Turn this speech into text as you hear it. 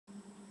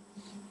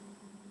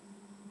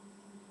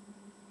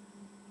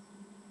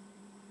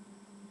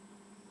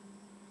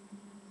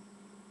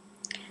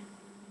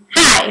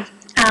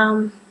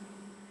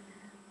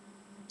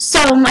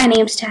So my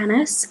name's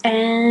Tannis,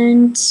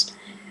 and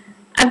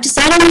I've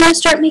decided I'm going to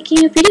start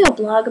making a video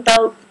blog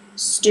about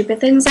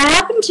stupid things that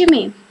happened to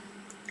me.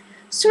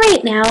 So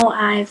right now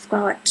I've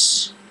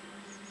got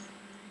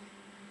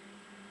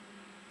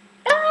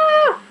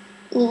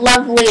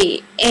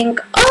lovely ink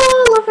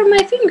all over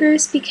my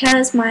fingers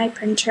because my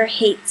printer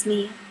hates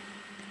me.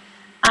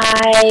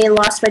 I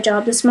lost my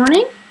job this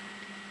morning,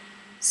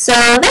 so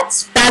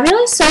that's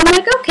fabulous. So I'm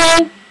like,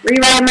 okay,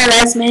 rewrite my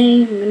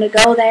resume. I'm going to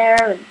go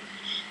there and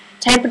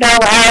type it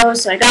all out.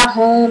 So I got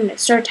home and I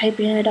started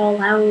typing it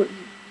all out. And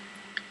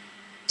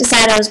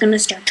decided I was going to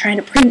start trying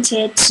to print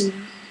it and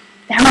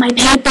found my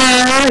paper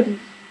and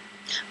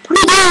put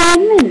it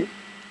in and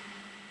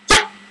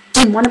yeah,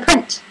 didn't want to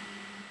print.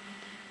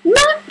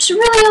 Not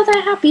really all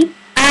that happy.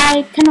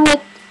 I kind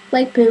of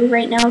like poo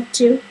right now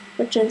too,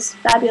 which is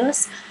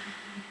fabulous.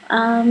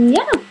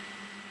 Yeah.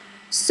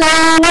 So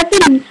I've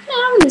been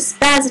having a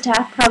spaz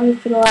attack probably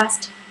for the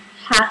last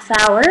half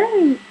hour.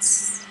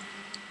 It's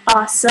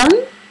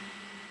awesome.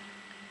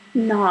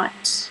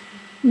 Not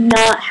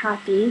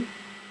happy.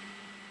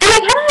 And I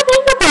kind of have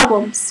anger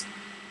problems.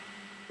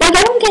 Like,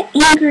 I don't get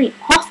angry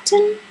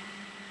often,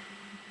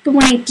 but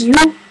when I do,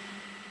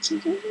 it's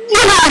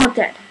not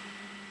good.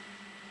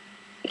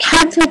 I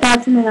kind of feel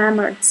bad for my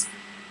landlords.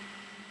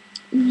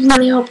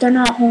 Really hope they're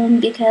not home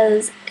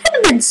because I've kind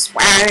of been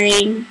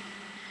swearing,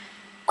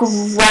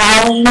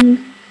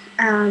 growling.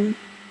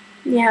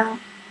 Yeah.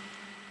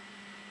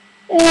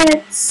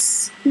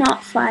 It's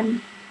not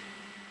fun.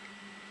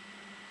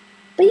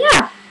 But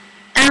yeah,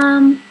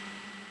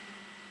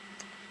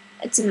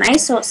 it's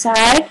nice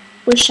outside.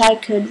 Wish I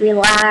could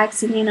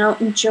relax and,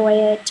 enjoy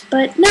it.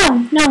 But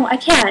no, I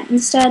can't.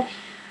 Instead,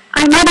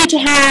 I'm ready to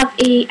have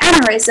a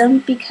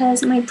aneurysm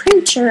because my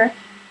printer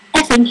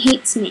effing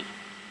hates me.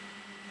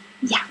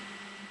 Yeah.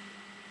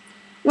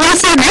 You want to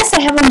see how nice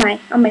I have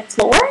on my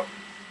floor?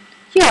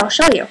 Here, I'll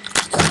show you.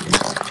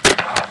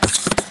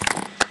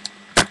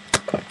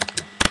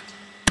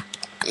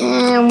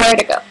 And where'd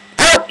it go?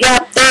 Oh, yeah,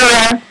 there we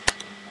are.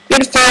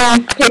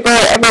 Beautiful paper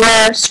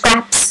everywhere,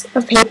 scraps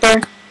of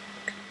paper.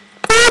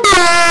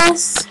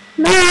 Fabulous!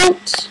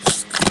 Right.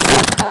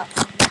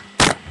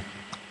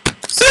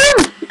 So,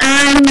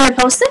 I'm going to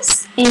post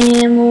this,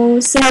 and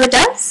we'll see how it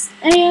does.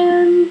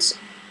 And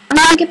I'm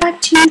going to get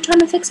back to trying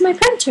to fix my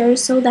printer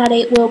so that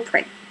it will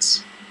print.